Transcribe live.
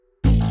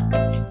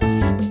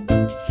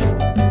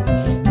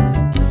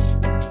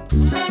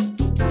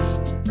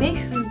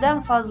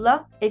200'den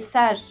fazla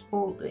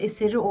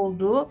eseri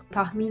olduğu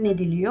tahmin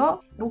ediliyor.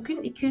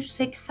 Bugün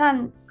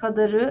 280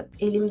 kadarı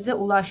elimize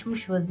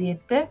ulaşmış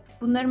vaziyette.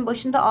 Bunların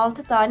başında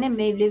 6 tane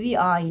Mevlevi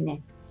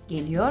ayini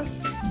geliyor.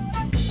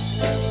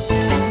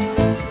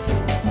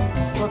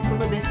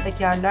 Batılı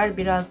bestekarlar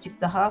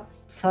birazcık daha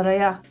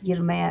saraya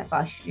girmeye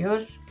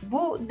başlıyor.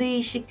 Bu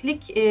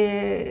değişiklik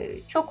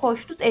çok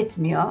hoşnut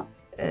etmiyor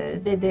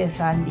Dede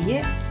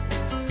Efendi'yi.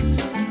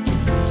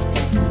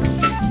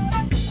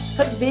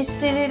 Tabii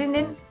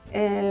bestelerinin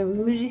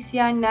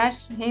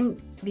müzisyenler hem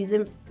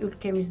bizim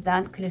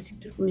ülkemizden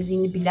klasik Türk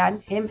müziğini bilen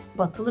hem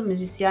batılı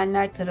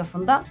müzisyenler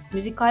tarafından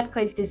müzikal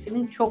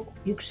kalitesinin çok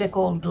yüksek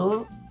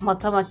olduğu,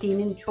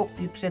 matematiğinin çok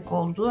yüksek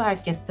olduğu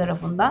herkes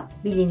tarafından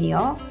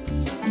biliniyor.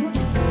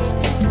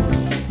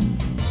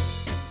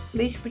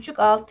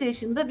 5,5-6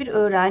 yaşında bir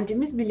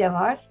öğrencimiz bile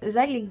var.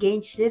 Özellikle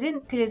gençlerin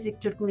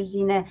klasik Türk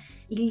müziğine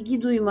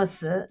ilgi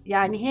duyması,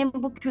 yani hem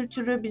bu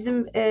kültürü,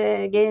 bizim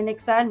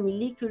geleneksel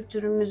milli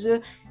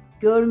kültürümüzü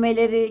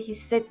görmeleri,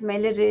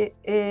 hissetmeleri,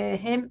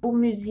 hem bu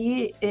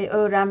müziği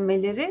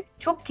öğrenmeleri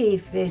çok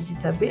keyif verici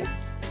tabii.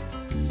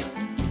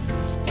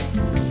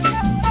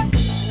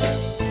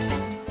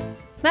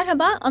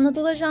 Merhaba,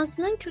 Anadolu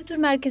Ajansı'nın Kültür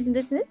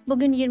Merkezi'ndesiniz.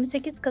 Bugün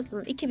 28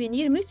 Kasım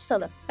 2023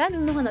 Salı. Ben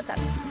Ümmü Hanatak.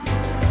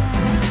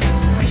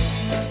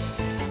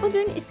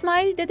 Bugün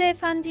İsmail Dede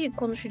Efendi'yi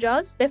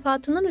konuşacağız.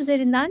 Vefatının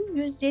üzerinden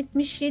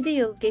 177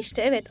 yıl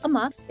geçti, evet,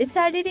 ama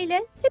eserleriyle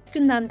hep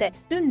gündemde.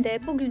 Dün de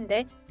bugün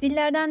de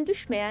dillerden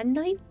düşmeyen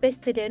naif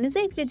bestelerini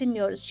zevkle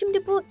dinliyoruz.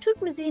 Şimdi bu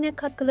Türk müziğine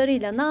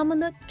katkılarıyla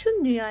namını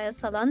tüm dünyaya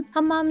salan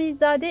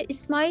Hammamizade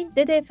İsmail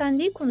Dede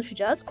Efendi'yi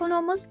konuşacağız.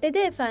 Konuğumuz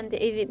Dede Efendi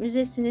Evi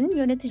Müzesi'nin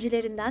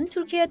yöneticilerinden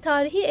Türkiye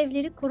Tarihi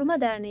Evleri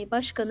Koruma Derneği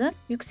Başkanı,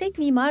 Yüksek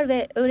Mimar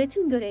ve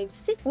öğretim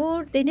görevlisi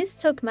Uğur, Deniz,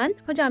 Sökmen.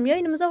 Hocam,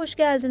 yayınımıza hoş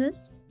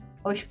geldiniz.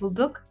 Hoş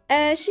bulduk.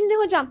 Şimdi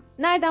hocam,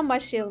 nereden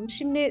başlayalım?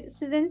 Şimdi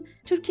sizin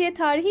Türkiye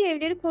Tarihi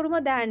Evleri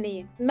Koruma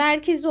Derneği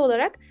merkezi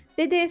olarak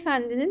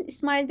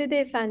İsmail Dede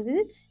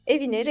Efendi'nin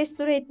evini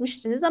restore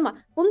etmişsiniz, ama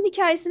bunun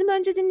hikayesini mi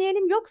önce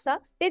dinleyelim, yoksa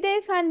Dede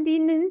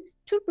Efendi'nin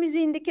Türk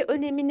müziğindeki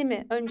önemini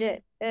mi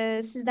önce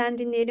sizden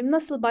dinleyelim?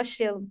 Nasıl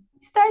başlayalım?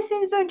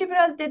 İsterseniz önce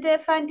biraz Dede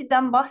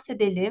Efendi'den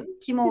bahsedelim,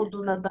 kim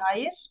olduğuna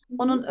dair.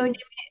 Onun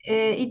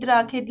önemi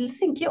idrak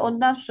edilsin ki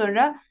ondan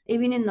sonra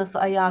evinin nasıl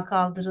ayağa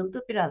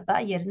kaldırıldığı biraz daha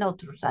yerine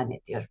oturur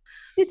zannediyorum.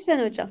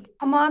 Lütfen hocam.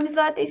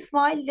 Hammamizade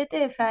İsmail Dede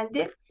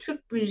Efendi,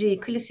 Türk müziği,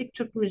 klasik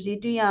Türk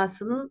müziği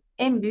dünyasının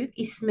en büyük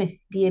ismi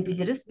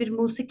diyebiliriz. Bir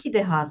musiki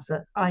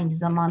dehası aynı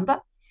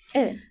zamanda.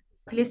 Evet.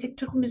 Klasik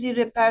Türk müziği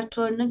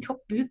repertuarının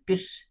çok büyük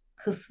bir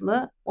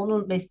kısmı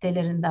onun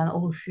bestelerinden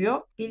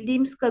oluşuyor.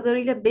 Bildiğimiz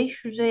kadarıyla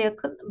 500'e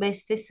yakın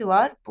bestesi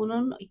var.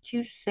 Bunun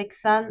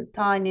 280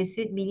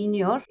 tanesi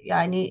biliniyor.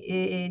 Yani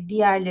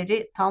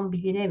diğerleri tam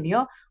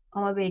bilinemiyor.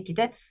 Ama belki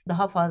de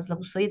daha fazla,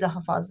 bu sayı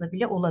daha fazla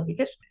bile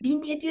olabilir.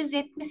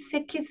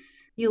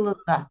 1778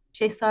 yılında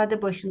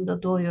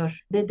Şehzadebaşı'nda doğuyor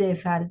Dede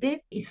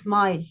Efendi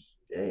İsmail,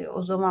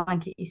 o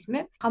zamanki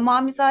ismi.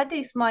 Hammamizade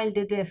İsmail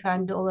Dede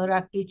Efendi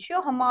olarak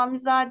geçiyor.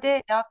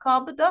 Hammamizade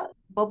lakabı da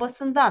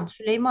babasından,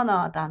 Süleyman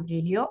Ağa'dan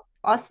geliyor.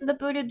 Aslında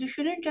böyle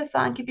düşününce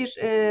sanki bir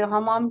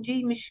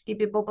hamamcıymış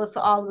gibi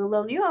babası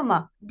algılanıyor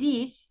ama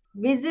değil.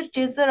 Vezir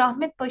Cezar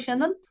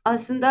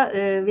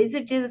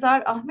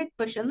Ahmet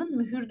Paşa'nın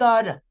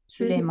mühürdarı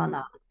Süleyman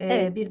Ağa.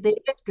 Evet. Bir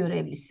devlet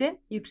görevlisi,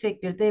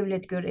 yüksek bir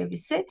devlet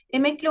görevlisi.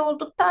 Emekli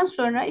olduktan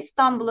sonra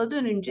İstanbul'a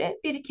dönünce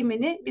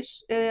birikimini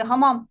bir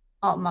hamam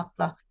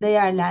almakla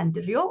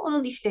değerlendiriyor.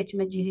 Onun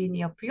işletmeciliğini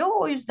yapıyor.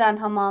 O yüzden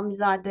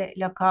Hammamizade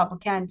lakabı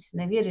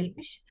kendisine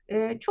verilmiş.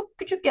 Çok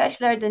küçük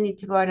yaşlardan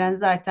itibaren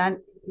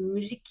zaten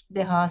müzik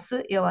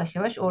dehası yavaş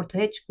yavaş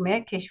ortaya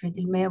çıkmaya,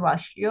 keşfedilmeye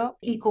başlıyor.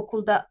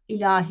 İlkokulda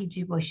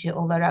ilahici başı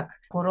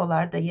olarak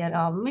korolarda yer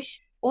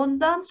almış.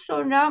 Ondan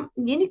sonra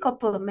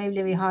Yenikapı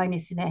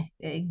Mevlevihanesi'ne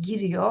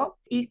giriyor.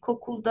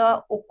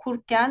 İlkokulda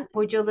okurken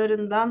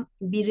hocalarından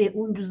biri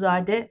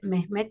Uncuzade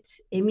Mehmet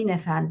Emin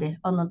Efendi,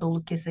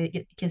 Anadolu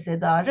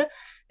Kesedarı,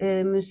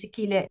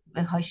 müzikiyle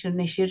haşır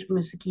neşir,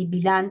 müziği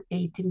bilen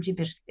eğitimci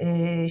bir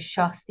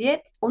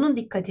şahsiyet. Onun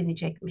dikkatini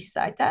çekmiş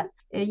zaten.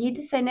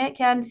 7 sene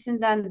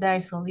kendisinden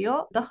ders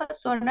alıyor. Daha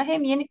sonra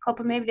hem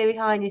Yenikapı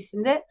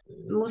Mevlevihanesi'nde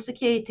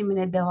musiki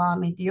eğitimine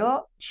devam ediyor.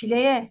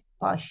 Çile'ye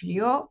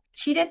başlıyor.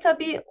 Çile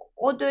tabii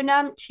o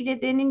dönem,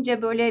 Çile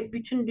denince böyle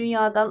bütün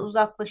dünyadan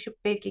uzaklaşıp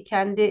belki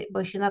kendi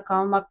başına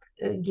kalmak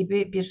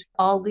gibi bir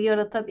algı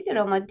yaratabilir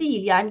ama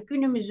değil. Yani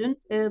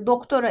günümüzün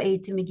doktora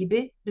eğitimi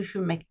gibi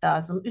düşünmek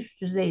lazım.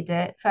 Üst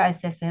düzeyde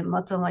felsefe,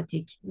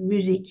 matematik,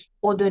 müzik,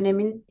 o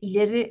dönemin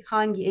ileri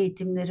hangi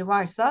eğitimleri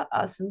varsa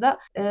aslında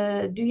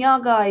dünya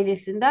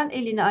gailesinden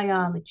elini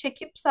ayağını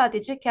çekip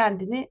sadece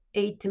kendini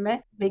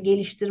eğitime ve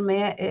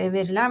geliştirmeye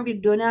verilen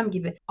bir dönem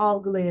gibi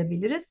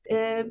algılayabiliriz.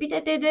 Bir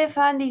de Dede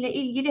Efendi ile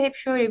ilgili hep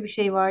şöyle bir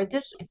şey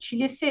vardır.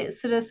 Çilesi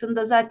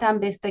sırasında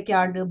zaten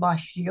bestekarlığı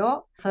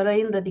başlıyor.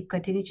 Sarayın da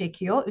dikkatini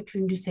çekiyor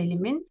 3.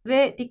 Selim'in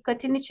ve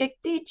dikkatini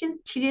çektiği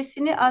için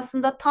çilesini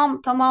aslında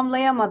tam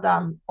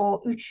tamamlayamadan,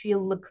 o 3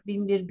 yıllık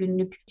 1001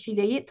 günlük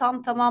çileyi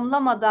tam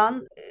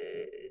tamamlamadan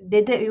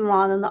dede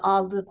ünvanını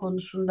aldığı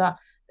konusunda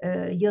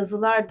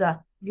yazılar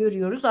da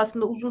görüyoruz.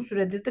 Aslında uzun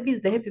süredir de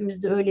biz de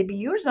hepimiz de öyle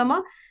biliyoruz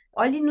ama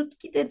Ali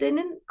Nutki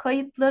Dede'nin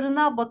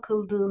kayıtlarına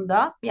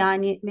bakıldığında,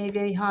 yani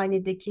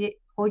Mevlevihane'deki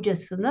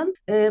hocasının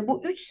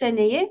bu 3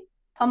 seneyi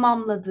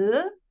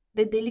tamamladığı,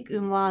 dedelik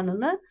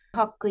ünvanını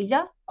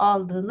hakkıyla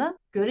aldığını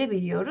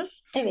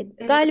görebiliyoruz.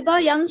 Evet, E, galiba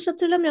yanlış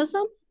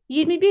hatırlamıyorsam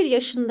 21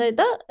 yaşında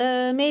da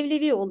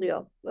Mevlevi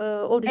oluyor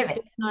o evet,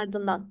 rütbenin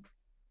ardından.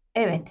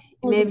 evet,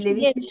 Oldukça Mevlevi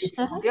genç. Hı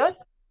dedesi hı. oluyor.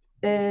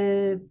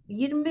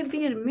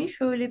 21 mi?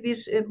 Şöyle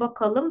bir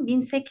bakalım.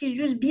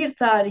 1801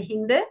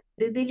 tarihinde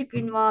dedelik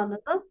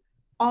ünvanını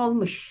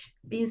almış.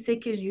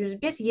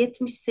 1801,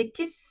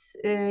 78,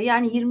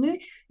 yani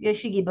 23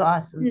 yaşı gibi Hı.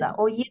 aslında.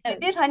 O 21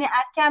 Evet, hani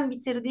erken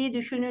bitirdiği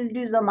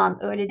düşünüldüğü zaman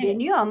öyle evet.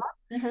 deniyor ama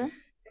Hı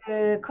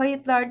hı.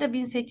 kayıtlarda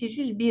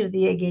 1801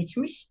 diye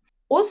geçmiş.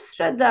 O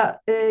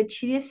sırada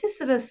çilesi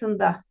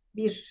sırasında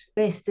bir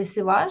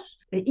bestesi var.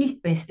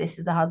 İlk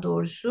bestesi daha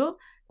doğrusu.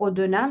 O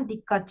dönem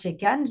dikkat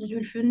çeken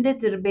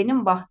Zülfündedir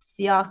Benim Baht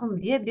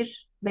Siyahım diye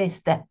bir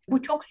beste.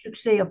 Bu çok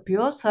sükse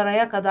yapıyor.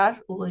 Saraya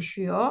kadar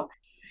ulaşıyor.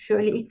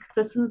 Şöyle ilk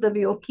kıtasını da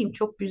bir okuyayım.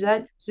 Çok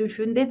güzel.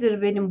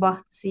 Zülfündedir benim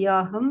baht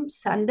siyahım,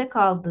 sende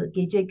kaldı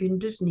gece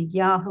gündüz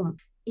nigahım.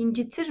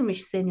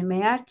 İncitirmiş seni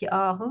meğer ki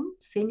ahım,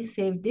 seni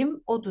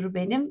sevdim odur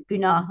benim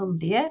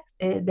günahım diye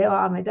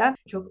devam eden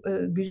çok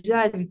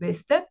güzel bir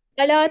beste.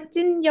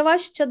 Alaaddin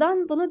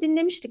Yavaşça'dan bunu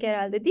dinlemiştik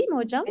herhalde, değil mi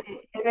hocam?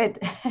 Evet.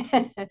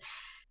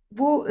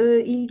 Bu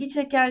ilgi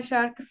çeken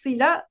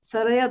şarkısıyla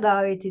saraya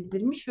davet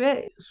edilmiş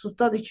ve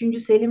Sultan II.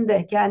 Selim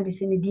de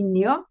kendisini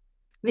dinliyor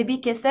ve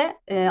bir kese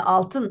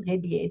altın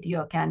hediye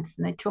ediyor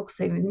kendisine. Çok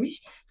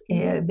sevinmiş, Hı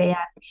hı.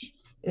 beğenmiş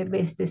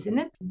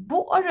bestesini.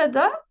 Bu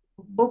arada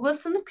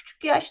babasını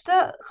küçük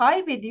yaşta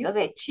kaybediyor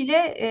ve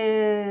Çile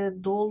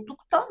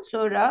dolduktan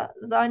sonra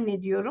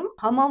zannediyorum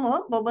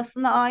hamamı,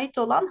 babasına ait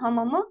olan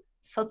hamamı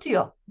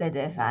satıyor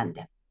Dede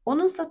Efendi.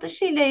 Onun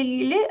satışıyla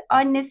ilgili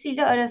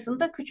annesiyle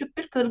arasında küçük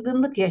bir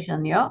kırgınlık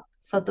yaşanıyor.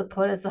 Satıp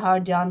parası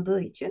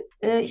harcandığı için.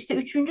 İşte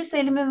 3.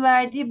 Selim'in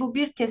verdiği bu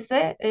bir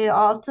kese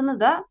altını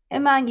da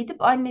hemen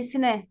gidip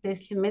annesine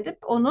teslim edip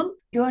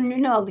onun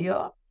gönlünü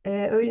alıyor.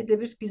 Öyle de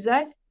bir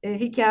güzel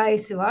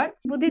hikayesi var.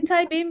 Bu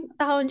detay benim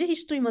daha önce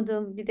hiç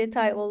duymadığım bir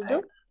detay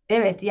oldu.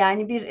 Evet,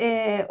 yani bir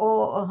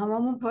o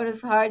hamamın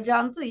parası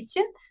harcandığı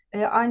için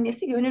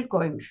annesi gönül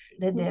koymuş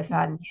Hı Dede hı.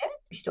 Efendi'ye.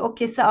 İşte o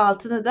kese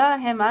altını da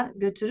hemen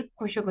götürüp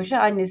koşa koşa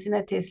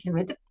annesine teslim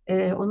edip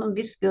onun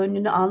bir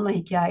gönlünü alma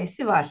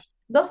hikayesi var.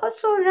 Daha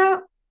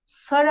sonra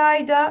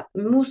sarayda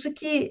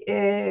musiki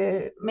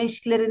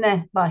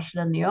meşklerine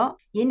başlanıyor.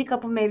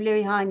 Yenikapı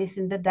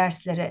Mevlevihanesi'nde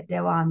derslere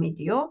devam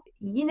ediyor.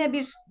 Yine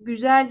bir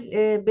güzel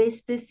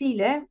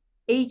bestesiyle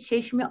Ey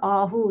Çeşmi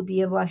Ahu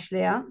diye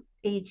başlayan,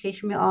 Ey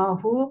çeşmi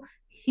ahu,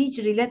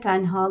 hicr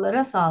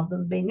tenhalara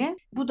saldın beni.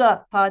 Bu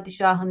da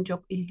padişahın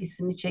çok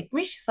ilgisini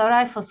çekmiş.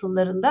 Saray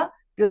fasıllarında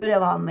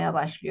görev almaya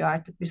başlıyor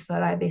artık bir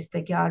saray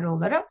bestekarı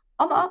olarak.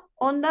 Ama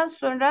ondan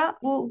sonra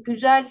bu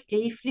güzel,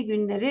 keyifli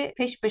günleri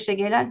peş peşe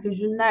gelen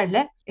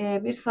hüzünlerle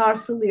bir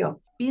sarsılıyor.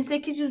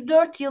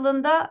 1804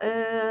 yılında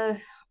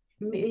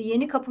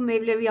Yenikapı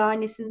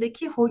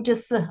Mevlevihanesi'ndeki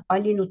hocası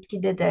Ali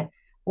Nutki Dede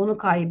onu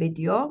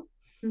kaybediyor.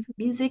 Hı hı.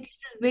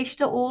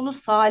 1805'te oğlu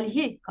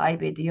Salih'i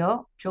kaybediyor.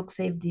 Çok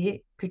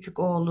sevdiği küçük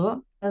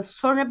oğlu.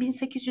 Sonra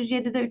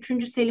 1807'de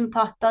 3. Selim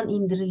tahttan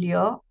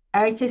indiriliyor.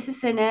 Ertesi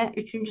sene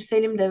 3.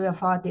 Selim de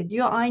vefat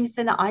ediyor. Aynı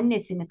sene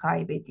annesini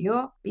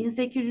kaybediyor.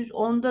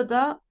 1810'da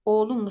da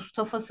oğlu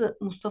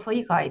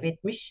Mustafa'yı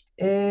kaybetmiş.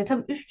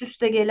 Tabii üst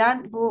üste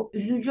gelen bu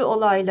üzücü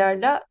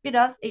olaylarla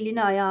biraz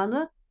elini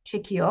ayağını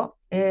çekiyor.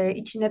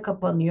 İçine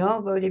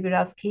kapanıyor. Böyle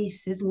biraz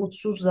keyifsiz,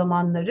 mutsuz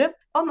zamanları.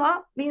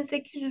 Ama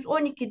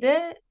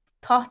 1812'de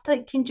tahta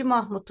 2.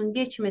 Mahmut'un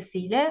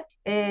geçmesiyle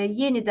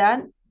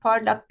yeniden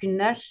parlak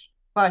günler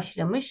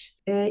başlamış.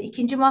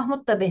 II.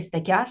 Mahmut da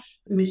bestekar,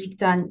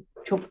 müzikten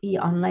çok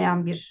iyi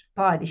anlayan bir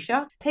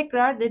padişah.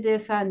 Tekrar Dede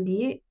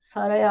Efendi'yi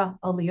saraya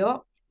alıyor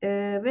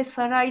ve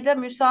sarayda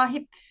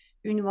müsahip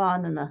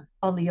ünvanını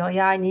alıyor.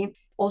 Yani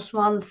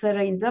Osmanlı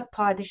Sarayı'nda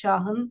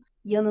padişahın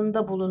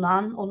yanında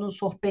bulunan, onun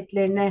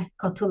sohbetlerine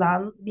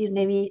katılan, bir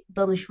nevi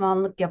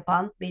danışmanlık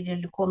yapan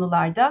belirli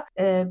konularda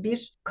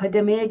bir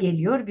kademeye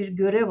geliyor, bir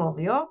görev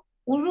alıyor.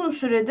 Uzun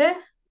sürede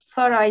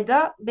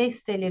sarayda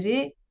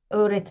besteleri,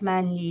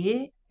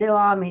 öğretmenliği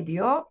devam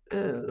ediyor.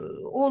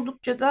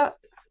 Oldukça da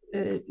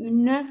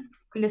ünlü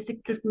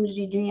klasik Türk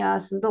müziği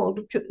dünyasında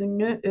oldukça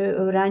ünlü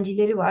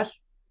öğrencileri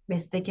var,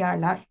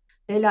 bestekarlar.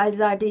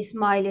 Delalzade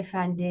İsmail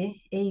Efendi,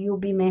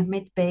 Eyyubi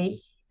Mehmet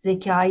Bey,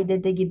 Zekai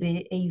Dede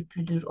gibi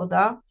Eyüplüdür o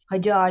da.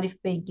 Hacı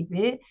Arif Bey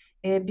gibi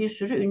bir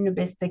sürü ünlü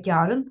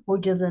bestekarın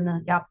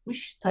hocalığını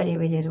yapmış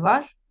talebeleri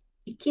var.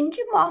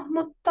 İkinci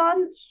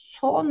Mahmut'tan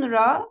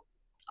sonra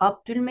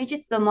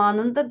Abdülmecit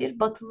zamanında bir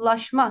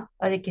batılılaşma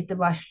hareketi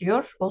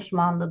başlıyor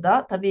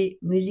Osmanlı'da. Tabii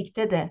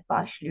müzikte de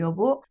başlıyor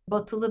bu.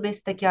 Batılı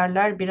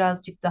bestekarlar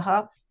birazcık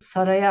daha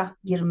saraya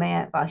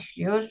girmeye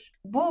başlıyor.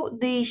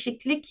 Bu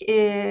değişiklik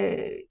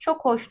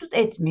çok hoşnut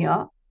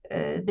etmiyor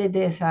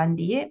Dede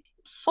Efendi'yi.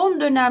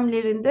 Son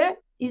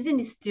dönemlerinde izin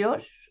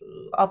istiyor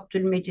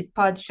Abdülmecit,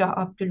 Padişah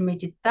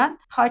Abdülmecit'ten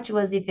hac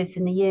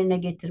vazifesini yerine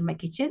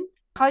getirmek için.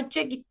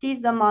 Hacca gittiği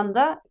zaman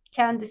da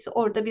kendisi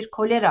orada bir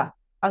kolera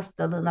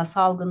hastalığına,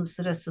 salgını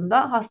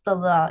sırasında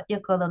hastalığa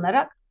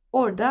yakalanarak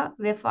orada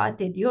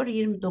vefat ediyor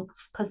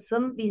 29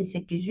 Kasım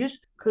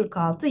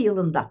 1846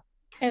 yılında.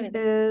 Evet,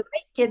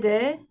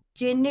 Mekke'de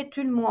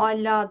Cennetül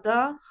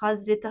Mualla'da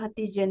Hazreti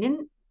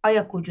Hatice'nin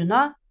ayak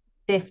ucuna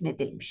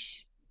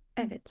defnedilmiş.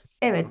 evet.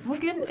 Evet,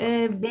 bugün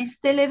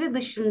besteleri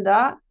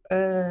dışında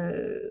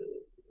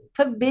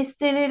tabii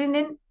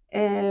bestelerinin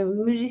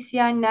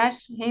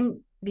müzisyenler hem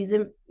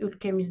bizim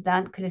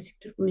ülkemizden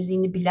klasik Türk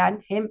müziğini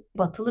bilen hem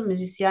batılı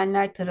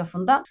müzisyenler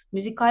tarafından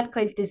müzikal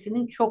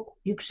kalitesinin çok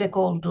yüksek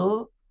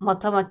olduğu,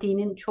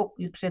 matematiğinin çok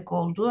yüksek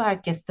olduğu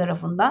herkes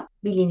tarafından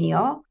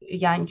biliniyor.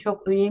 Yani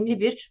çok önemli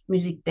bir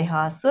müzik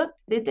dehası.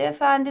 Dede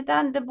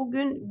Efendi'den de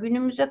bugün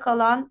günümüze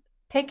kalan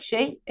tek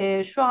şey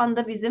şu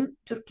anda bizim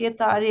Türkiye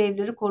Tarihi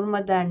Evleri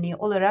Koruma Derneği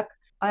olarak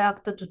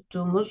ayakta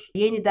tuttuğumuz,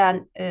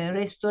 yeniden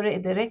restore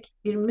ederek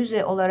bir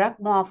müze olarak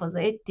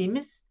muhafaza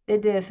ettiğimiz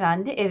Dede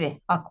Efendi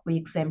Evi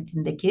Akbıyık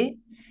semtindeki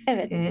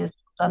Evet.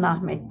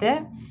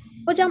 Sultanahmet'te.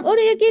 Hocam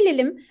oraya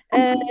gelelim.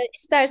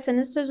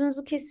 İsterseniz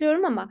sözünüzü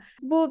kesiyorum ama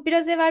bu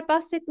biraz evvel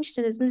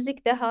bahsetmiştiniz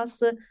müzik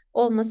dehası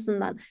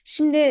olmasından.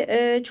 Şimdi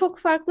çok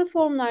farklı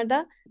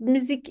formlarda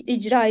müzik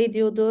icra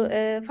ediyordu.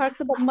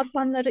 Farklı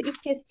makamları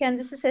ilk kez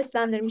kendisi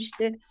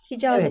seslendirmişti.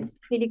 Hicaz Evet.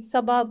 Buselik,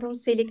 Sabah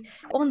Buselik.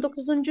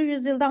 19.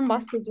 yüzyıldan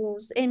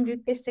bahsediyoruz. En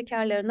büyük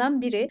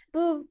bestekarlarından biri.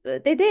 Bu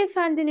Dede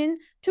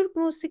Efendi'nin Türk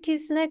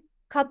musikisine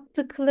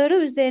kattıkları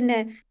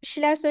üzerine bir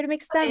şeyler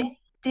söylemek ister Tabii.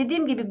 misiniz?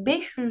 Dediğim gibi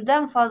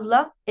 500'den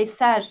fazla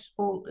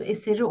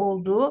eseri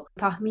olduğu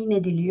tahmin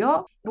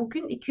ediliyor.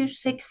 Bugün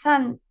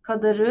 280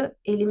 kadarı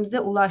elimize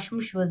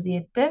ulaşmış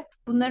vaziyette.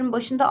 Bunların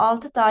başında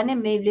 6 tane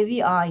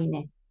Mevlevi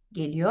ayini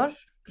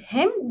geliyor.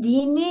 Hem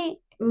dini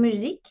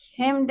müzik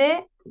hem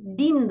de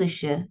din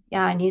dışı,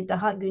 yani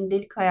daha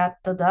gündelik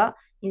hayatta da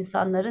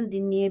insanların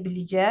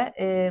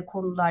dinleyebileceği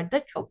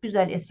konularda çok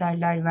güzel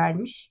eserler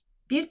vermiş.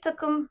 Bir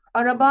takım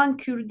Araban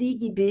Kürdi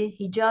gibi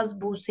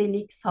Hicaz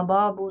Buselik,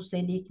 Sabah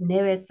Buselik,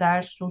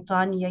 Neveser,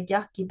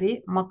 Sultaniyegah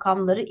gibi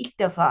makamları ilk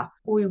defa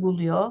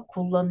uyguluyor,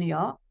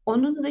 kullanıyor.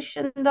 Onun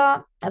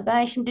dışında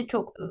ben şimdi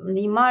çok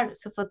mimar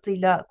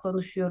sıfatıyla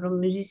konuşuyorum,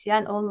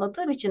 müzisyen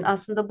olmadığım için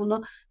aslında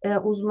bunu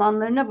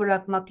uzmanlarına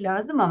bırakmak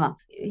lazım ama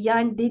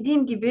yani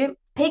dediğim gibi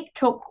pek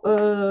çok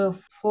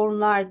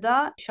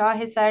formlarda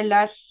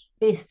şaheserler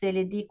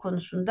bestelediği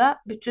konusunda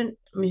bütün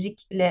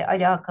müzikle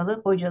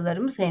alakalı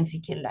hocalarımız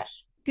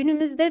hemfikirler.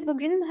 Günümüzde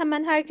bugün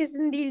hemen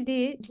herkesin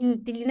bildiği,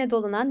 diline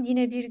dolanan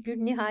yine bir gül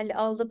nihal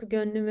aldı bu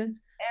gönlümü.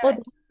 O da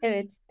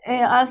evet.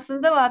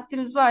 Aslında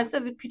vaktimiz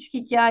varsa bir küçük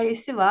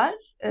hikayesi var.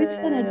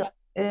 Lütfen hocam.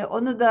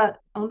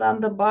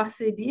 Ondan da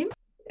bahsedeyim.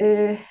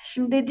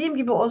 Şimdi dediğim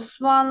gibi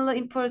Osmanlı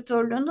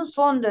İmparatorluğu'nun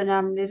son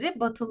dönemleri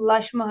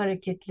batılılaşma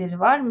hareketleri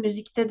var.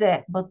 Müzikte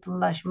de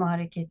batılılaşma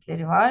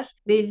hareketleri var.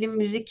 Belli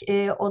müzik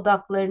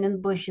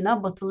odaklarının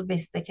başına batılı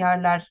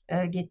bestekarlar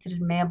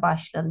getirilmeye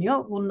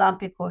başlanıyor. Bundan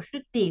pek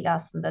hoşnut değil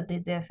aslında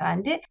Dede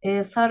Efendi.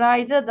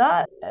 Sarayda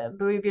da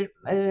böyle bir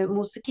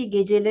musiki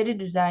geceleri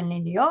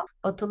düzenleniyor.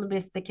 Batılı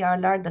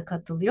bestekarlar da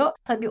katılıyor.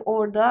 Tabii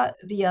orada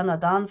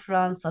Viyana'dan,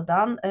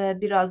 Fransa'dan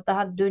biraz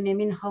daha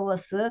dönemin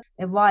havası,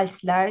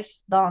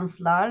 valsler,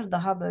 danslar,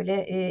 daha böyle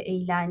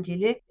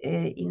eğlenceli,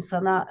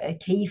 insana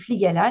keyifli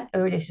gelen,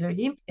 öyle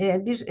söyleyeyim,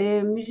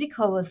 bir müzik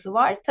havası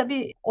var.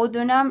 Tabii o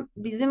dönem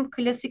bizim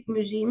klasik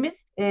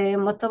müziğimiz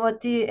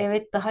matematiği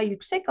evet daha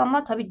yüksek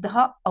ama tabii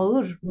daha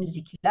ağır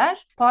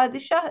müzikler.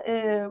 Padişah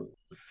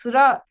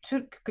sıra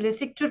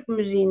klasik Türk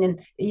müziğinin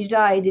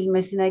icra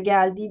edilmesine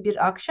geldiği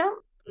bir akşam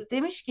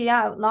demiş ki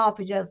ya ne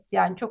yapacağız?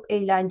 Yani çok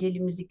eğlenceli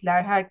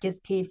müzikler,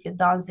 herkes keyifle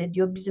dans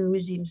ediyor. Bizim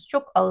müziğimiz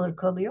çok ağır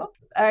kalıyor.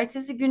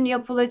 Ertesi gün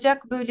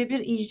yapılacak böyle bir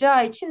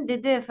icra için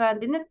Dede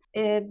Efendi'nin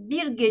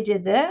bir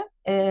gecede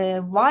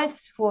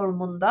vals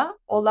formunda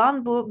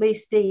olan bu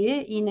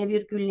besteyi, yine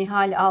bir gül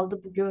nihal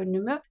aldı bu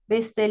gönlümü,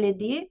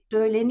 bestelediği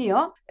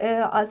söyleniyor.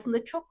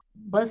 Aslında çok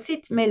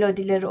basit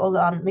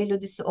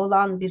melodisi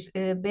olan bir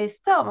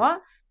beste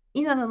ama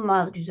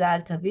inanılmaz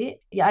güzel tabii.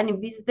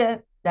 Yani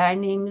bizde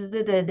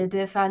derneğimizde de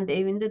Dede Efendi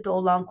evinde de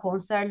olan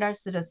konserler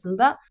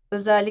sırasında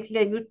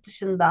özellikle yurt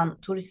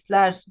dışından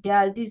turistler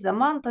geldiği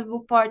zaman tabii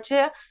bu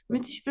parçaya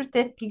müthiş bir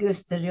tepki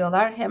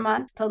gösteriyorlar.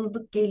 Hemen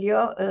tanıdık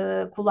geliyor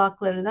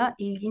kulaklarına,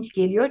 ilginç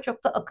geliyor,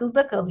 çok da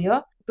akılda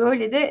kalıyor.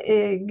 Böyle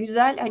de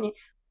güzel, hani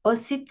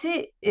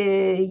basiti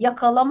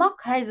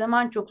yakalamak her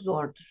zaman çok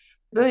zordur.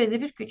 Böyle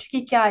de bir küçük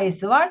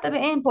hikayesi var. Tabii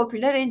en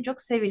popüler, en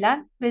çok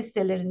sevilen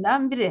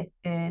bestelerinden biri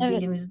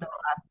Evet. dilimizde.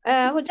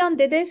 Hocam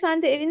Dede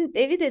Efendi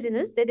evi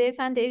dediniz. Dede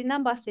Efendi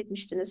evinden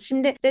bahsetmiştiniz.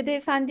 Şimdi Dede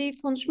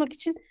Efendi'yi konuşmak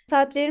için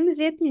saatlerimiz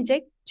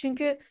yetmeyecek.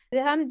 Çünkü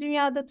hem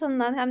dünyada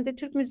tanınan hem de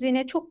Türk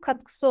müziğine çok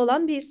katkısı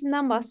olan bir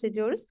isimden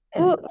bahsediyoruz.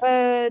 Evet. Bu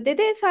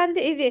Dede Efendi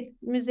Evi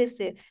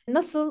Müzesi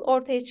nasıl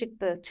ortaya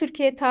çıktı?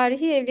 Türkiye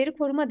Tarihi Evleri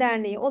Koruma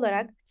Derneği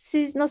olarak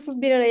siz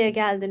nasıl bir araya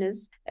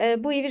geldiniz?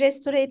 Bu evi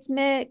restore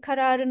etme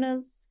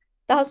kararınız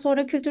daha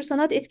sonra kültür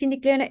sanat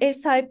etkinliklerine ev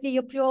sahipliği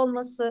yapıyor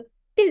olması.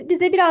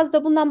 Bize biraz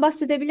da bundan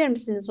bahsedebilir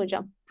misiniz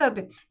hocam?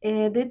 Tabii.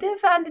 Dede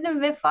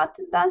Efendi'nin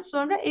vefatından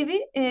sonra evi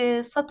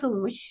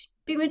satılmış.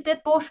 Bir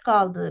müddet boş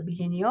kaldığı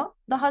biliniyor.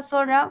 Daha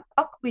sonra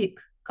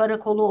Akbıyık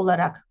Karakolu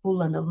olarak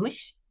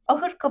kullanılmış.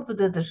 Ahır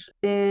kapıdadır.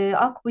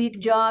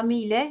 Akbıyık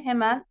Camii ile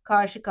hemen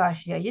karşı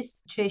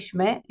karşıyayız.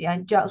 Çeşme,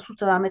 yani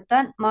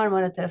Sultanahmet'ten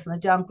Marmara tarafına,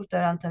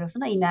 Cankurtaran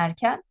tarafına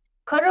inerken.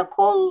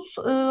 Karakol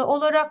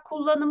olarak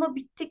kullanımı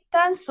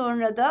bittikten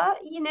sonra da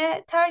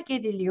yine terk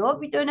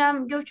ediliyor. Bir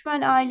dönem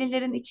göçmen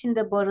ailelerin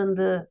içinde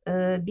barındığı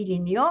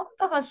biliniyor.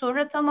 Daha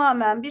sonra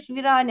tamamen bir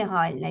virane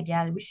haline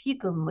gelmiş,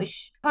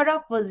 yıkılmış,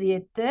 harap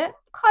vaziyette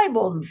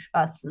kaybolmuş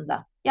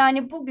aslında.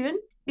 Yani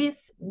bugün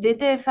biz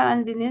Dede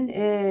Efendi'nin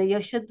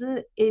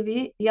yaşadığı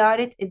evi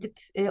ziyaret edip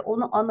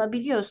onu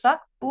anabiliyorsak,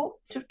 bu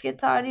Türkiye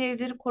Tarihi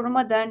Evleri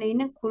Koruma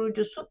Derneği'nin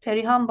kurucusu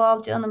Perihan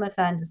Balcı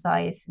Hanımefendi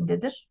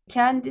sayesindedir.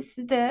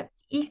 Kendisi de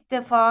ilk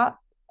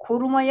defa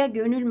korumaya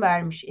gönül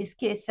vermiş,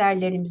 eski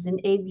eserlerimizin,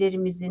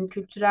 evlerimizin,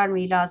 kültürel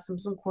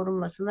mirasımızın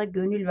korunmasına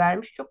gönül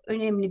vermiş çok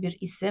önemli bir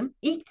isim.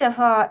 İlk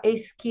defa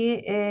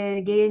eski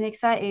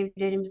geleneksel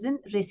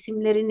evlerimizin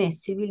resimlerini,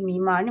 sivil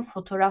mimarinin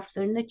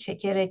fotoğraflarını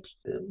çekerek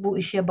bu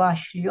işe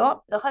başlıyor.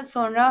 Daha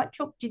sonra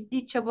çok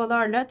ciddi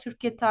çabalarla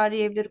Türkiye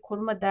Tarihi Evleri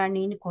Koruma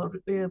Derneği'ni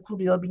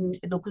kuruyor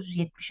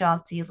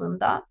 1976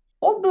 yılında.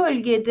 O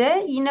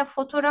bölgede yine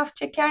fotoğraf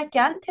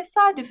çekerken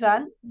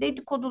tesadüfen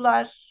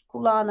dedikodular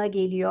kulağına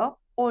geliyor.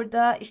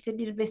 Orada işte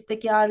bir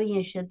bestekarın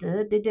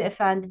yaşadığı, Dede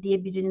Efendi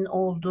diye birinin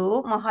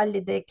olduğu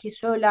mahalledeki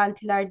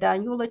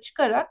söylentilerden yola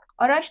çıkarak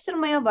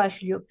araştırmaya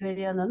başlıyor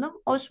Perihan Hanım.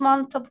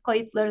 Osmanlı tapu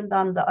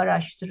kayıtlarından da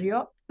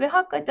araştırıyor. Ve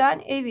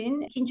hakikaten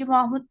evin II.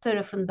 Mahmut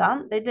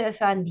tarafından Dede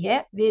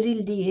Efendi'ye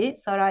verildiği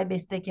saray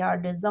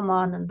bestekarlığı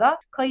zamanında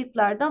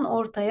kayıtlardan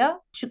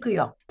ortaya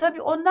çıkıyor.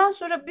 Tabii ondan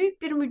sonra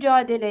büyük bir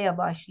mücadeleye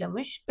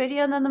başlamış.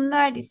 Perihan Hanım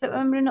neredeyse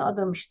ömrünü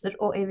adamıştır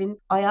o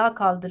evin ayağa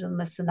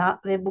kaldırılmasına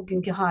ve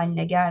bugünkü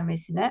haline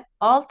gelmesine.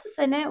 6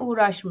 sene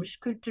uğraşmış.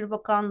 Kültür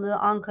Bakanlığı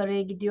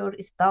Ankara'ya gidiyor,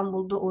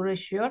 İstanbul'da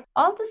uğraşıyor.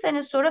 6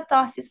 sene sonra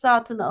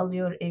tahsisatını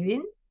alıyor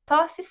evin.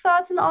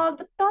 Tahsisatını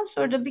aldıktan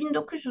sonra da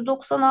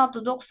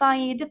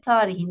 1996-97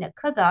 tarihine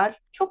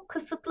kadar çok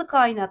kısıtlı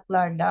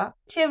kaynaklarla,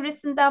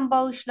 çevresinden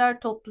bağışlar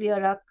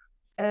toplayarak,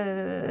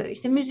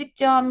 işte müzik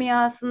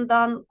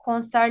camiasından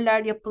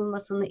konserler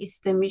yapılmasını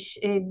istemiş,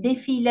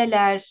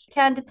 defileler,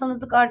 kendi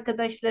tanıdık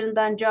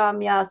arkadaşlarından,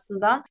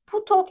 camiasından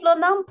bu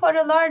toplanan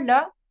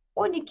paralarla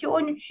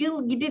 12-13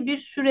 yıl gibi bir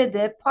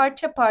sürede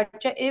parça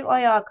parça ev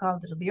ayağa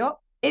kaldırılıyor.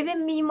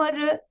 Evin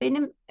mimarı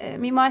benim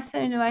Mimar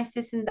Sinan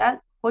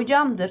Üniversitesi'nden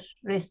hocamdır,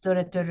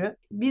 restoratörü.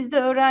 Biz de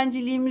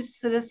öğrenciliğimiz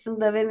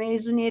sırasında ve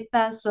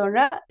mezuniyetten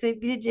sonra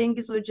sevgili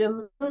Cengiz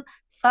hocamızın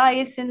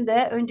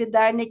sayesinde önce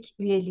dernek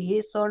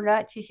üyeliği,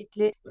 sonra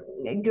çeşitli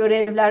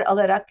görevler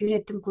alarak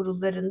yönetim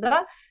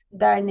kurullarında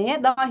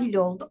derneğe dahil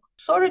olduk.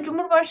 Sonra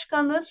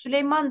Cumhurbaşkanı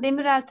Süleyman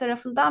Demirel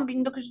tarafından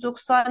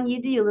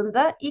 1997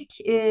 yılında ilk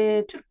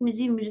Türk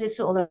Müziği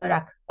Müzesi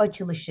olarak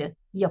açılışı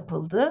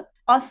yapıldı.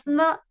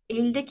 Aslında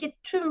eldeki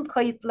tüm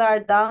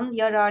kayıtlardan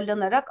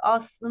yararlanarak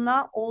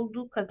aslına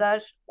olduğu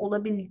kadar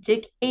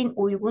olabilecek en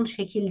uygun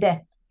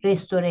şekilde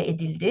restore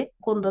edildi.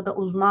 Bu konuda da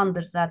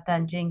uzmandır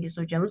zaten Cengiz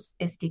hocamız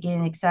eski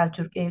geleneksel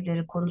Türk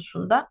evleri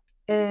konusunda.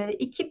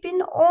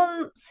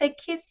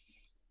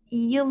 2018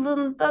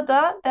 yılında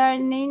da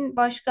derneğin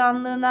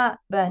başkanlığına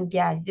ben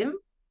geldim.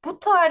 Bu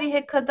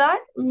tarihe kadar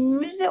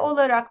müze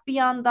olarak bir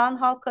yandan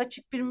halka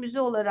açık bir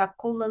müze olarak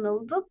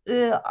kullanıldı.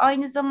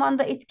 Aynı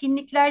zamanda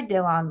etkinlikler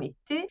devam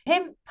etti.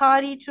 Hem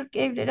tarihi Türk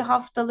evleri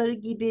haftaları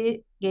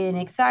gibi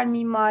geleneksel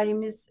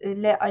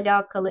mimarimizle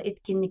alakalı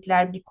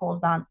etkinlikler bir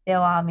koldan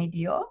devam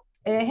ediyor.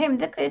 Hem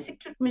de klasik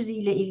Türk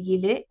müziği ile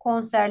ilgili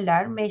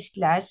konserler,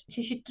 meşkler,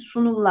 çeşitli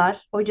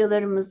sunumlar,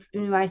 hocalarımız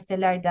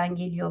üniversitelerden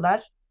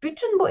geliyorlar.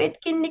 Bütün bu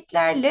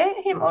etkinliklerle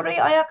hem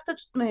orayı ayakta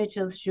tutmaya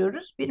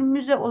çalışıyoruz. Bir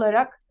müze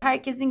olarak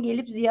herkesin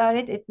gelip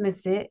ziyaret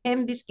etmesi,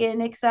 hem bir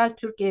geleneksel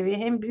Türk evi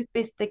hem büyük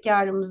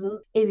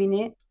bestekarımızın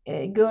evini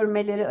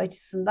görmeleri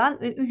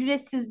açısından ve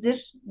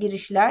ücretsizdir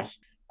girişler.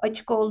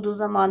 Açık olduğu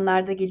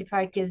zamanlarda gelip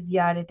herkes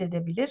ziyaret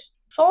edebilir.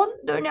 Son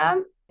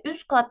dönem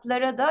üst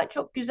katlara da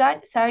çok güzel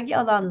sergi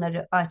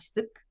alanları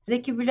açtık.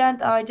 Zeki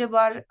Bülent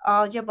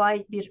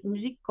Ağacabay bir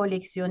müzik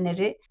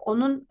koleksiyoneri.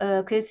 Onun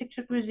klasik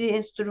Türk müziği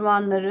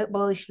enstrümanları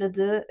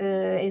bağışladığı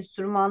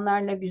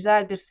enstrümanlarla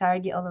güzel bir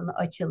sergi alanı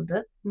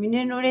açıldı.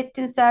 Münir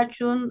Nurettin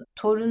Selçuk'un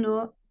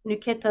torunu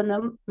Nüket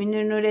Hanım,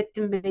 Münir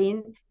Nurettin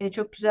Bey'in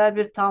çok güzel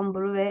bir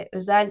tamburu ve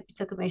özel bir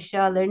takım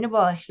eşyalarını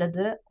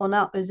bağışladı.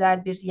 Ona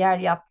özel bir yer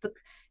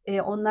yaptık.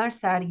 Onlar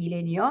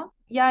sergileniyor.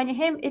 Yani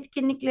hem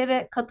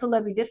etkinliklere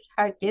katılabilir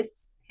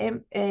herkes,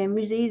 hem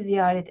müzeyi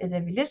ziyaret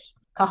edebilir,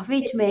 kahve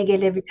içmeye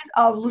gelebilir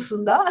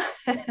avlusunda.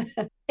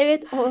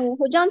 Evet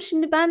hocam,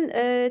 şimdi ben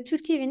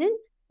Türk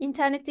Evi'nin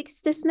internetteki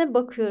sitesine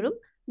bakıyorum.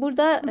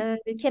 Burada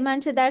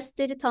kemençe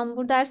dersleri,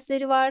 tambur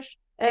dersleri var.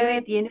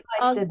 Evet, yeni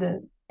Az,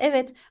 başladı.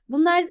 evet,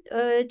 bunlar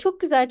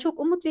çok güzel, çok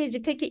umut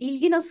verici. Peki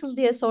ilgi nasıl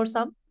diye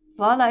sorsam?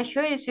 Vallahi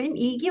şöyle söyleyeyim,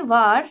 ilgi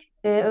var.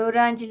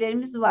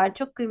 öğrencilerimiz var.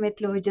 Çok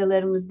kıymetli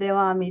hocalarımız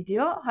devam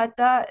ediyor.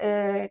 Hatta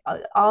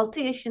 6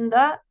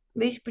 yaşında,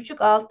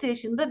 5,5-6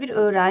 yaşında bir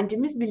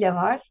öğrencimiz bile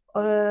var.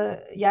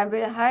 Yani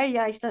böyle her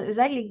yaştan,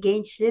 özellikle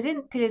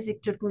gençlerin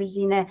klasik Türk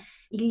müziğine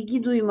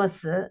ilgi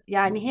duyması,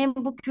 yani hem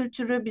bu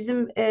kültürü,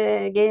 bizim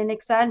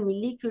geleneksel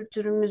milli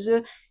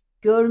kültürümüzü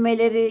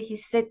görmeleri,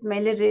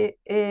 hissetmeleri,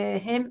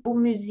 hem bu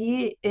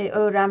müziği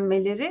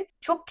öğrenmeleri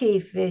çok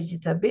keyif verici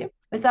tabii.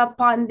 Mesela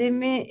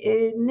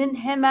pandeminin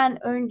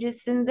hemen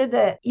öncesinde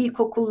de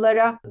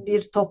ilkokullara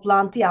bir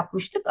toplantı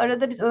yapmıştık.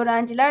 Arada biz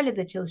öğrencilerle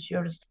de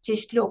çalışıyoruz.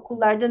 Çeşitli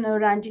okullardan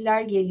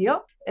öğrenciler geliyor.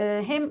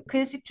 Hem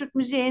klasik Türk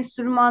müziği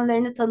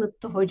enstrümanlarını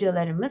tanıttı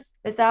hocalarımız.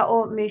 Mesela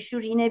o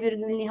meşhur Yine Bir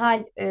Gün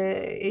Nihal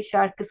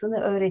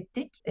şarkısını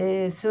öğrettik,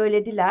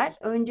 söylediler.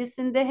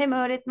 Öncesinde hem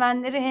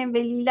öğretmenleri hem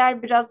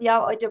veliler biraz,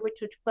 ya acaba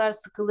çocuklar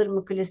sıkılır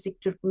mı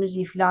klasik Türk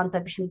müziği falan,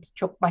 tabii şimdi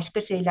çok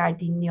başka şeyler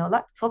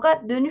dinliyorlar.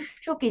 Fakat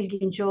dönüş çok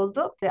ilginç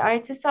oldu.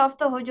 Ertesi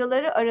hafta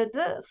hocaları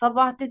aradı.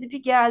 Sabah dedi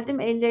bir geldim,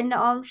 ellerini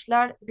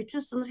almışlar. Bütün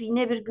sınıf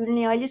Yine Bir Gün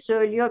Nihal'i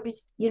söylüyor.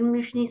 Biz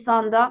 23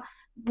 Nisan'da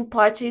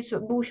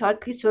bu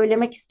şarkıyı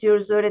söylemek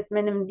istiyoruz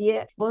öğretmenim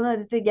diye. Bana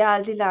dedi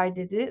geldiler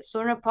dedi.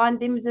 Sonra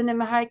pandemi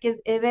dönemi herkes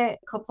eve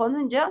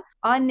kapanınca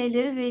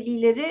anneleri,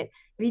 velileri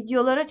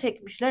videolara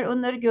çekmişler.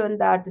 Onları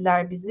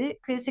gönderdiler bizi.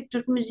 Klasik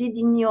Türk müziği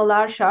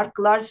dinliyorlar,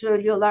 şarkılar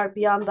söylüyorlar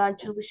bir yandan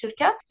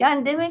çalışırken.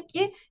 Yani demek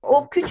ki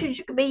o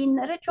küçücük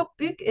beyinlere çok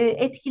büyük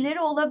etkileri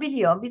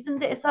olabiliyor.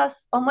 Bizim de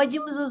esas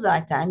amacımız o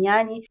zaten.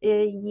 Yani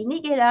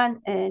yeni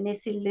gelen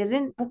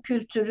nesillerin bu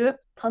kültürü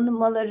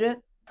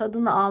tanımaları,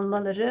 tadını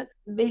almaları,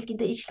 belki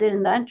de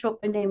içlerinden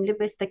çok önemli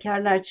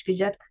bestekarlar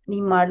çıkacak,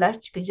 mimarlar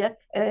çıkacak.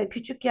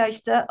 Küçük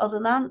yaşta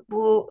alınan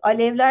bu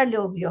alevlerle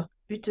oluyor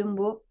bütün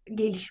bu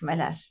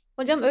gelişmeler.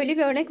 Hocam öyle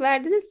bir örnek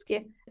verdiniz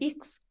ki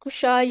X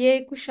kuşağı,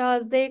 Y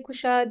kuşağı, Z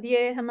kuşağı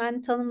diye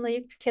hemen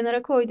tanımlayıp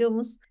kenara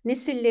koyduğumuz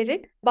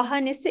nesilleri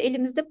bahanesi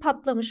elimizde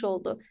patlamış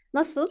oldu.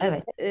 Nasıl?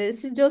 Evet.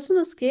 Siz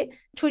diyorsunuz ki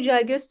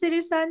çocuğa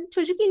gösterirsen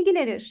çocuk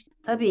ilgilenir.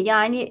 Tabii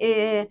yani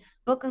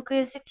bakın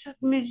klasik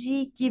Türk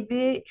müziği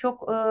gibi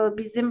çok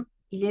bizim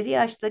ileri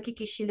yaştaki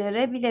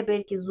kişilere bile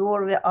belki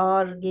zor ve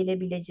ağır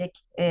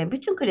gelebilecek,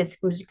 bütün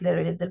klasik müzikler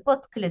öyledir.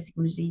 Batı klasik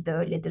müziği de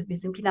öyledir.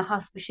 Bizimkine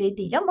has bir şey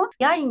değil ama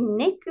yani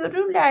ne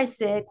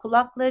görürlerse,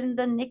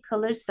 kulaklarında ne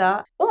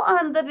kalırsa o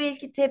anda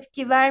belki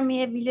tepki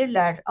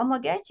vermeyebilirler ama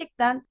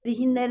gerçekten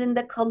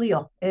zihinlerinde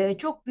kalıyor.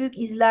 Çok büyük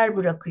izler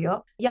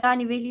bırakıyor.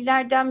 Yani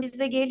velilerden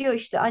bize geliyor,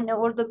 işte anne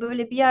orada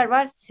böyle bir yer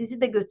var,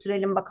 sizi de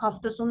götürelim, bak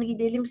hafta sonu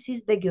gidelim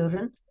siz de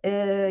görün.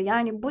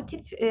 Yani bu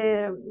tip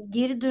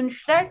geri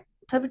dönüşler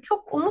tabii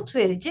çok umut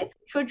verici.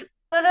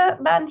 Çocuklara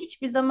ben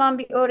hiçbir zaman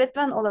bir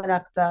öğretmen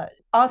olarak da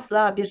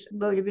asla bir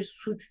böyle bir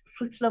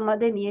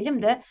suçlama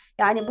demeyelim de,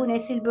 yani bu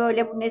nesil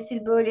böyle, bu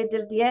nesil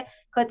böyledir diye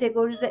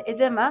kategorize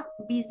edemem.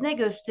 Biz ne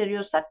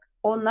gösteriyorsak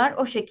onlar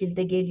o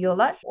şekilde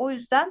geliyorlar. O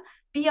yüzden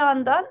bir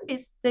yandan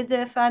biz Dede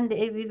Efendi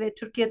Evi ve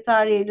Türkiye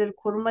Tarihi Evleri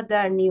Koruma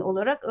Derneği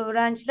olarak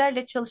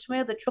öğrencilerle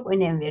çalışmaya da çok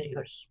önem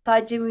veriyoruz.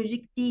 Sadece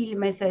müzik değil,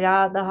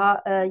 mesela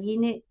daha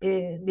yeni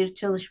bir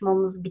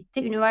çalışmamız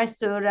bitti.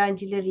 Üniversite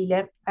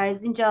öğrencileriyle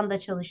Erzincan'da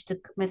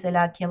çalıştık,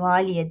 mesela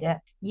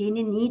Kemaliye'de,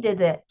 Yeni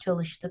Niğde'de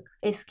çalıştık.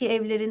 Eski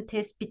evlerin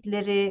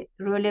tespitleri,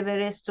 röle ve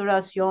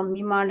restorasyon,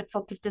 mimarlık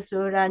fakültesi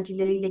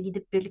öğrencileriyle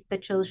gidip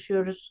birlikte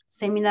çalışıyoruz.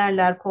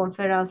 Seminerler,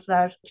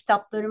 konferanslar,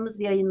 kitaplarımız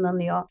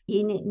yayınlanıyor.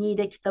 Yeni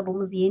Niğde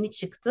kitabımız yeni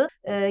çıktı.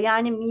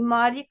 Yani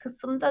mimari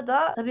kısımda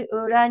da tabii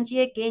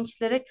öğrenciye,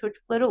 gençlere,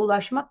 çocuklara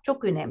ulaşmak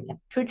çok önemli.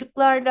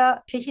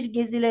 Çocuklarla şehir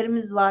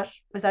gezilerimiz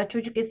var. Mesela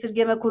Çocuk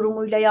Esirgeme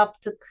Kurumu'yla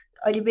yaptık.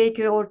 Ali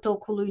Beyköy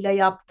Ortaokulu'yla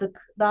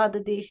yaptık. Daha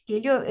da değişik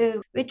geliyor.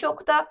 Ve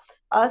çok da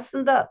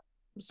aslında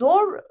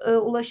zor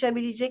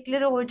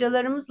ulaşabilecekleri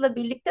hocalarımızla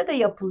birlikte de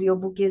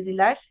yapılıyor bu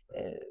geziler.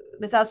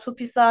 Mesela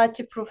Supi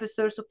Saatçi,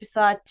 Profesör Supi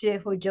Saatçi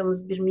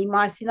hocamız bir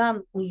Mimar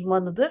Sinan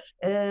uzmanıdır.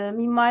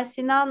 Mimar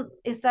Sinan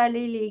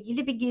eserleriyle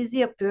ilgili bir gezi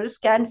yapıyoruz.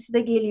 Kendisi de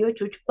geliyor,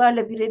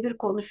 çocuklarla birebir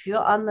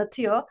konuşuyor,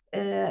 anlatıyor.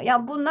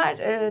 Yani bunlar,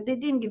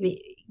 dediğim gibi,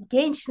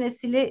 genç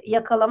nesili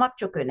yakalamak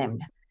çok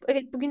önemli.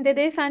 Evet, bugün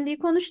Dede Efendi'yi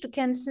konuştuk.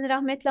 Kendisini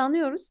rahmetle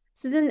anıyoruz.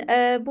 Sizin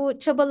bu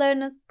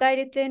çabalarınız,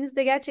 gayretleriniz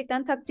de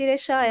gerçekten takdire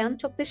şayan.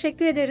 Çok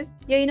teşekkür ederiz.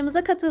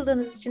 Yayınımıza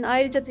katıldığınız için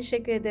ayrıca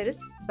teşekkür ederiz.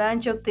 Ben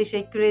çok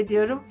teşekkür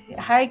ediyorum.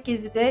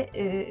 Herkesi de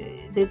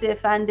Dede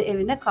Efendi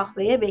evine,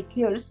 kahveye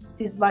bekliyoruz.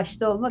 Siz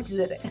başta olmak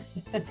üzere.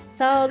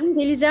 Sağ olun,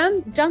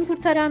 geleceğim. Can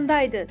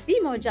Kurtaran'daydı,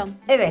 değil mi hocam?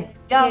 Evet,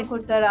 Can Evet.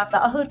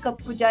 Kurtaran'da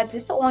Ahırkapı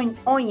Caddesi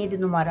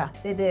 17 numara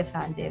Dede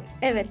Efendi evi.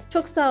 Evet,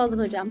 çok sağ olun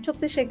hocam.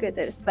 Çok teşekkür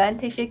ederiz. Ben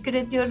teşekkür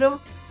ediyorum.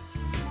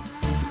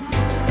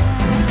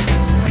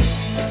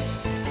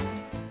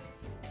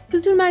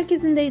 Kültür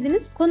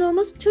Merkezi'ndeydiniz.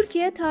 Konuğumuz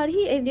Türkiye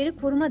Tarihi Evleri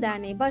Koruma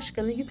Derneği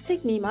Başkanı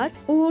Yüksek Mimar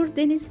Uğur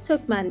Deniz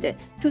Sökmen'di.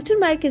 Kültür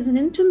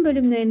Merkezi'nin tüm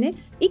bölümlerini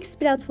X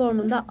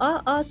platformunda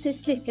AA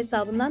Sesli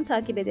hesabından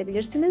takip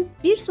edebilirsiniz.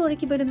 Bir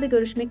sonraki bölümde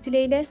görüşmek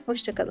dileğiyle.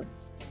 Hoşça kalın.